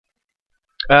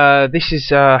This is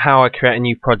how I create a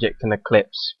new project in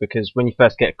Eclipse, because when you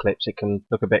first get Eclipse it can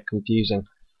look a bit confusing.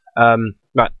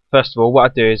 Right, first of all what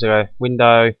I do is I go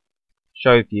Window,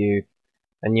 Show View,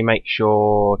 and you make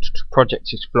sure Project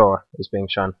Explorer is being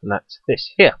shown, and that's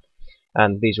this here.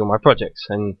 And these are all my projects,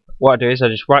 and what I do is I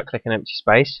just right click an empty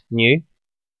space, New,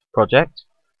 Project,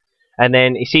 and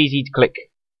then it's easy to click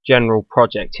General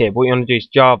Project here. But what you want to do is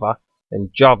Java, then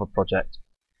Java Project,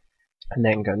 and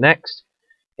then go Next.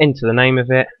 Enter the name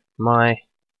of it, my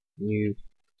new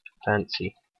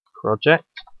fancy project,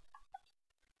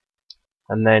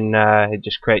 and then it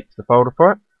just creates the folder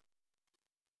for it,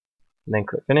 and then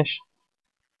click finish.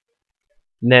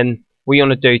 And then what you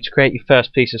want to do to create your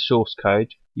first piece of source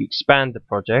code, you expand the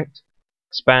project,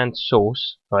 expand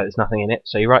source, right, there's nothing in it,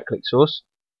 so you right click source,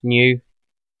 new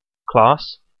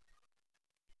class,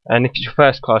 and if it's your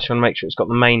first class you want to make sure it's got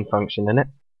the main function in it.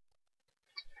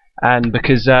 And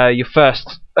because your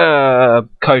first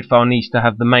code file needs to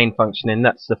have the main function in,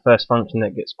 that's the first function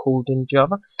that gets called in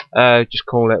Java. Just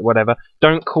call it whatever.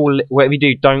 Don't call it, whatever you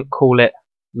do, don't call it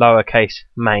lowercase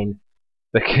main,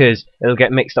 because it'll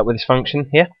get mixed up with this function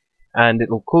here, and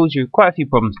it will cause you quite a few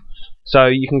problems. So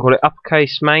you can call it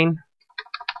uppercase main,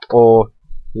 or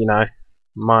you know,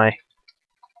 my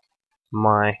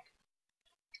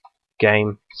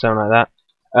game, something like that.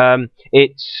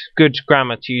 It's good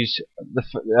grammar to use the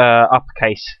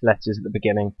uppercase letters at the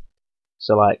beginning,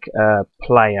 so like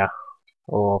player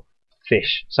or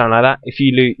fish, something like that. If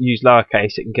you use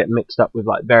lowercase, it can get mixed up with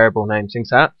like variable names,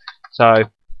 things like that. So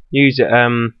use it.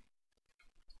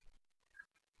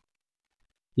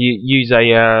 You use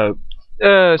a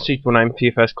suitable name for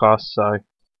your first class. So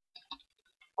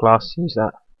class, use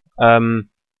that.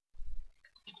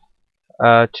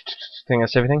 I think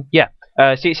that's everything. Yeah.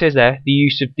 See, it says there, the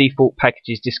use of default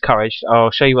packages discouraged.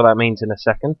 I'll show you what that means in a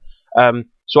second.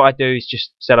 So what I do is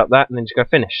just set up that and then just go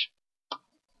finish.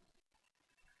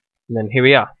 And then here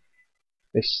we are.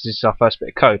 This is our first bit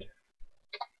of code.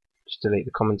 Just delete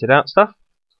the commented out stuff.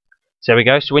 So there we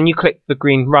go. So when you click the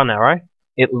green run arrow,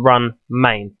 it'll run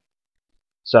main.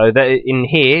 So that in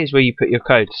here is where you put your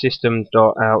code.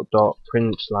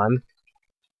 System.out.println.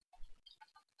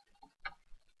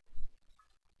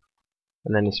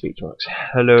 And then the speech works.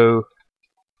 Hello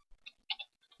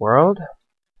world.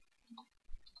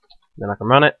 Then I can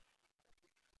run it.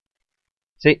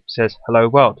 See, it says hello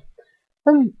world.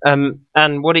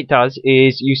 And what it does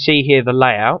is you see here the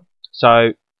layout.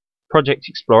 So Project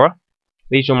Explorer.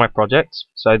 These are my projects.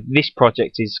 So this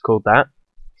project is called that.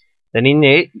 Then in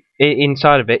it,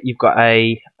 inside of it, you've got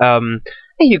a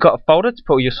folder to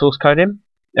put all your source code in.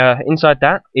 Inside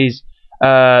that is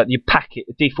your packet,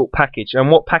 the default package. And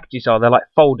what packages are? They're like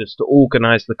folders to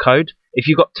organize the code. If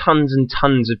you've got tons and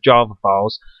tons of Java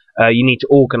files, you need to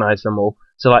organize them all.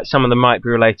 So like some of them might be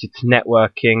related to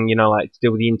networking, you know, like to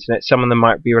deal with the internet. Some of them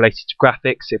might be related to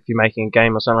graphics if you're making a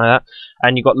game or something like that.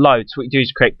 And you've got loads. What you do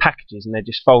is create packages, and they're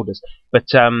just folders.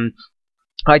 But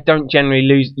I don't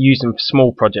generally use them for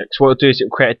small projects. What it'll do is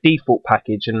it'll create a default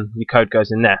package, and your code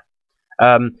goes in there.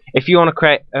 If you want to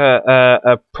create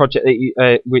a project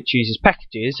that which uses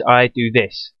packages, I do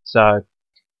this. So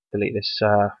delete this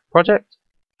project.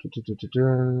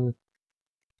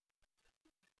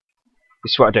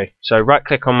 This is what I do. So right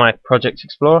click on my Project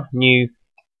Explorer, New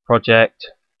Project,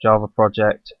 Java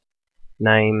Project,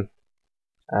 name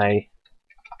a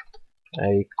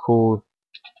cool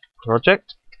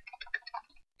project.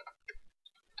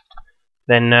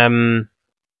 Then go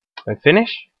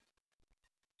finish.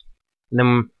 And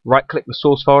then right click the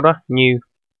source folder, new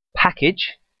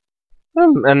package,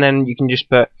 and then you can just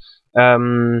put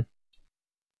code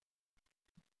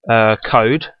or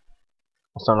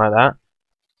something like that,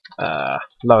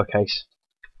 lowercase,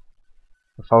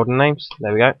 the folder names,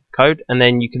 there we go, code, and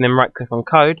then you can then right click on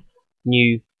code,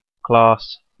 new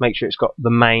class, make sure it's got the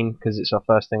main because it's our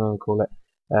first thing, and call it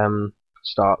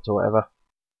start or whatever,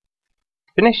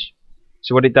 finish.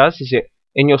 So what it does is it,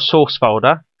 in your source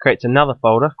folder, creates another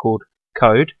folder called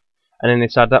code, and then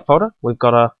inside that folder we've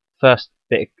got our first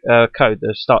bit of code,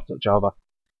 the start.java.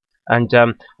 And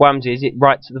what happens is it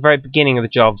writes at the very beginning of the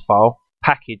Java file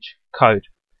package code,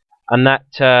 and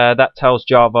that tells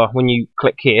Java, when you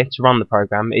click here to run the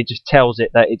program, it just tells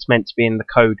it that it's meant to be in the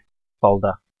code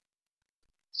folder.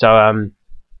 So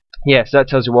yeah, so that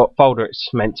tells you what folder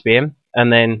it's meant to be in,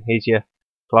 and then here's your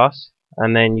class,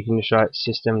 and then you can just write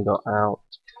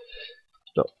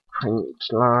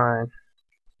system.out.println.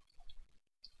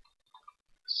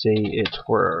 See, it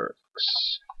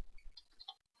works.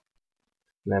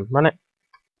 And then run it.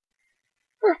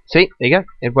 See, there you go,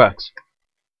 it works.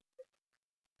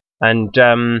 And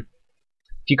if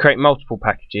you create multiple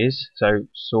packages, so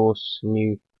source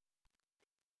new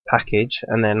package,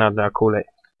 and then I'll call it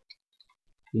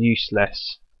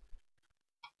useless,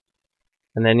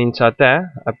 and then inside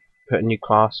there I put a new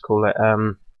class, call it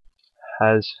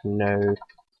has no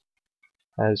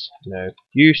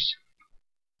use,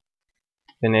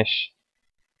 finish,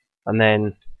 and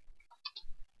then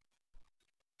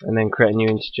create a new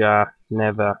integer,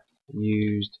 never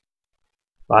used,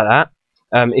 like that.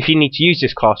 If you need to use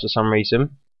this class for some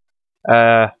reason,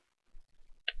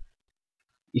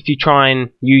 if you just try and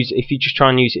use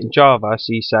it in Java,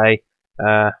 so you say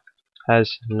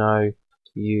has no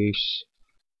use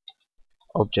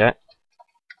object,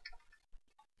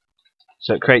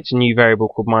 so it creates a new variable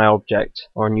called myObject,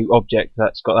 or a new object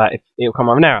that's got that. It'll come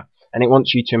up with an error, and it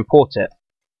wants you to import it.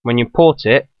 When you import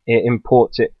it, it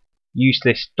imports it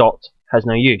useless dot has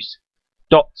no use.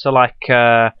 Dots are like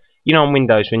you know, on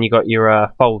Windows when you got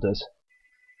your folders,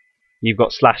 you've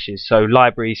got slashes, so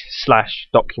libraries slash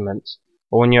documents,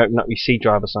 or when you open up your C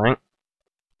drive or something,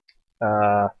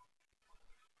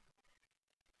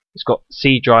 it's got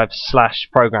C drive slash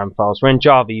program files. Where in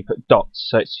Java you put dots,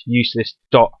 so it's useless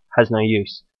dot has no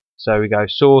use. So we go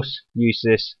source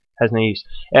useless has no use.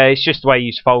 It's just the way you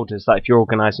use folders, like if you're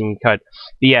organising your code.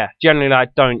 But yeah, generally I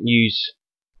don't use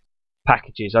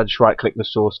packages. I just right click the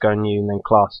source, go new, and then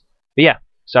class. But yeah,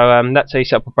 so that's how you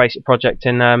set up a basic project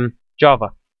in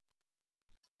Java.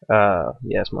 Yeah,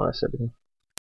 that's more or less everything.